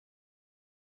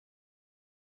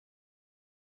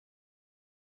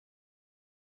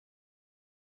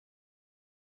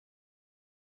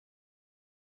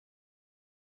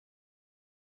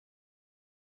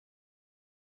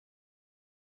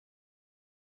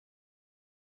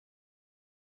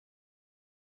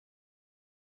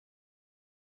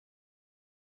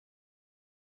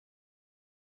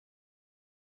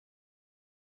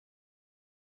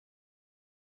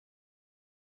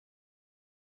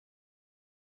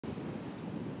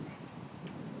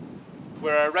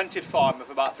We're a rented farm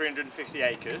of about 350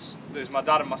 acres. There's my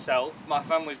dad and myself. My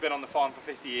family's been on the farm for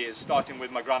 50 years, starting with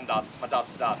my granddad, my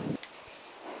dad's dad.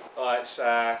 It's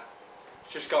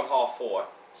just gone 4:30,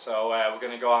 so we're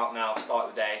going to go out now,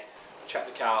 start the day, check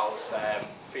the cows,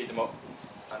 feed them up,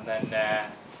 and then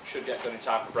should get done in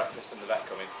time for breakfast and the vet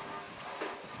coming.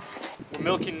 We're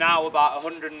milking now about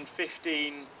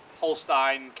 115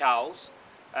 Holstein cows,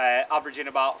 averaging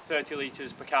about 30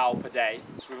 litres per cow per day.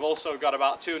 So we've also got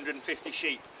about 250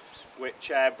 sheep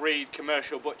which breed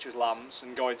commercial butchers' lambs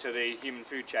and go into the human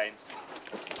food chain.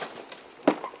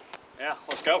 Yeah,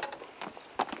 let's go.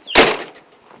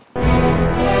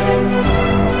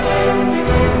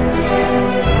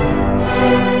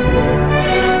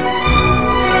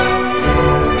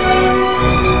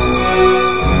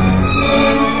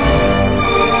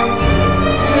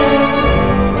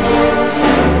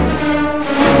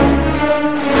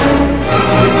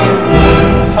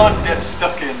 Time to get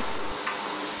stuck in.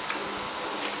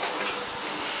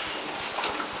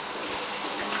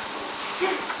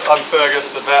 I'm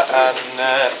Fergus, the vet, and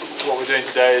what we're doing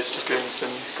today is just doing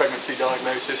some pregnancy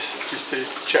diagnosis, just to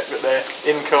check that they're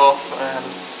in calf and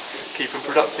keep them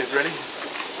productive, really.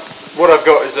 What I've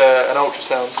got is an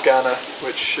ultrasound scanner,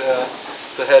 which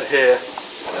the head here,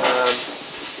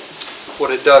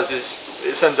 what it does is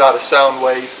it sends out a sound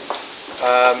wave,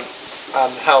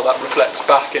 and how that reflects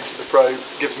back into the probe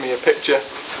gives me a picture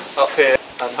up here,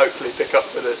 and hopefully pick up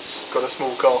that it's got a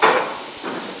small calf in it.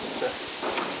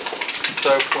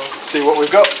 So we'll see what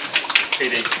we've got.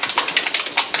 PD.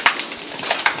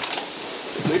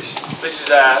 Loose. This is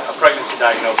a pregnancy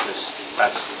diagnosis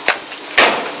test.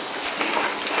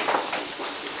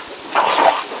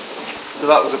 So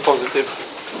that was a positive.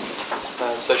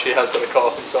 So she has got a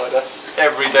calf inside her.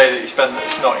 Every day that you spend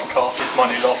that's not in calf is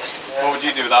money lost. What would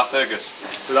you do without Fergus?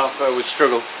 Without Fergus, we'd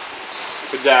struggle.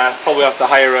 We'd probably have to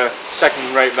hire a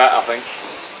second-rate vet, I think.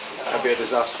 That'd be a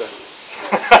disaster.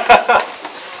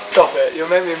 Stop it, you'll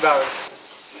make me embarrassed.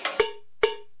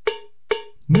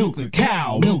 Milk the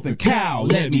cow,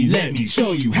 let me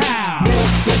show you how.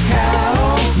 Milk the cow,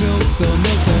 milk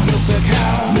the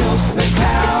cow, milk the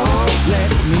cow,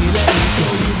 let me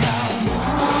show you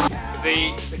how.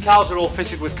 The cows are all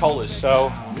fitted with collars,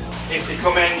 so if they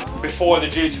come in before they're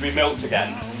due to be milked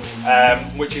again,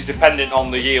 which is dependent on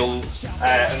the yield,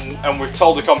 and we've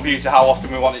told the computer how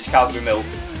often we want each cow to be milked,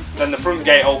 then the front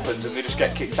gate opens and they just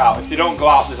get kicked out. If they don't go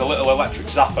out, there's a little electric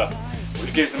zapper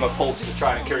which gives them a pulse to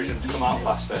try and encourage them to come out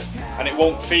faster, and it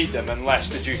won't feed them unless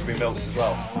they're due to be milked as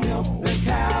well. Milk the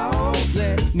cow,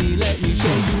 let me show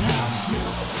you how.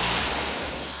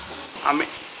 I'm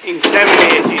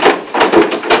inseminating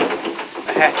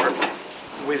a heifer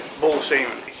with bull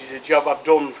semen. This is a job I've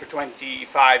done for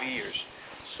 25 years,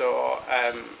 so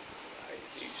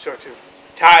it sort of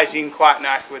ties in quite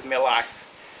nicely with my life,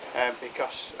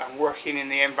 because I'm working in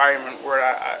the environment where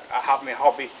I have my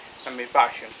hobby and my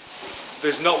passion.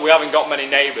 We haven't got many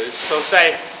neighbours, so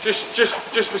say just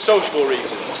for sociable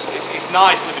reasons, it's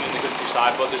nice living in the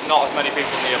countryside, but there's not as many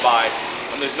people nearby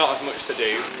and there's not as much to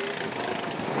do.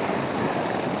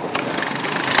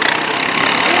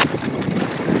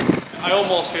 I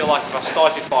almost feel like if I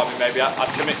started farming, maybe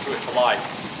I'd commit to it for life,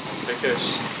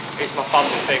 because it's my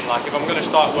family thing. Like if I'm going to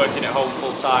start working at home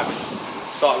full time and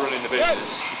start running the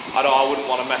business, I wouldn't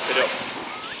want to mess it up.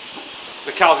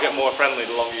 The cows get more friendly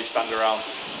the longer you stand around.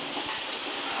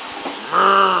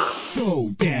 Go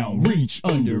down, reach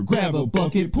under, grab a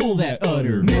bucket, pull that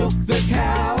udder. Milk the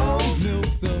cow.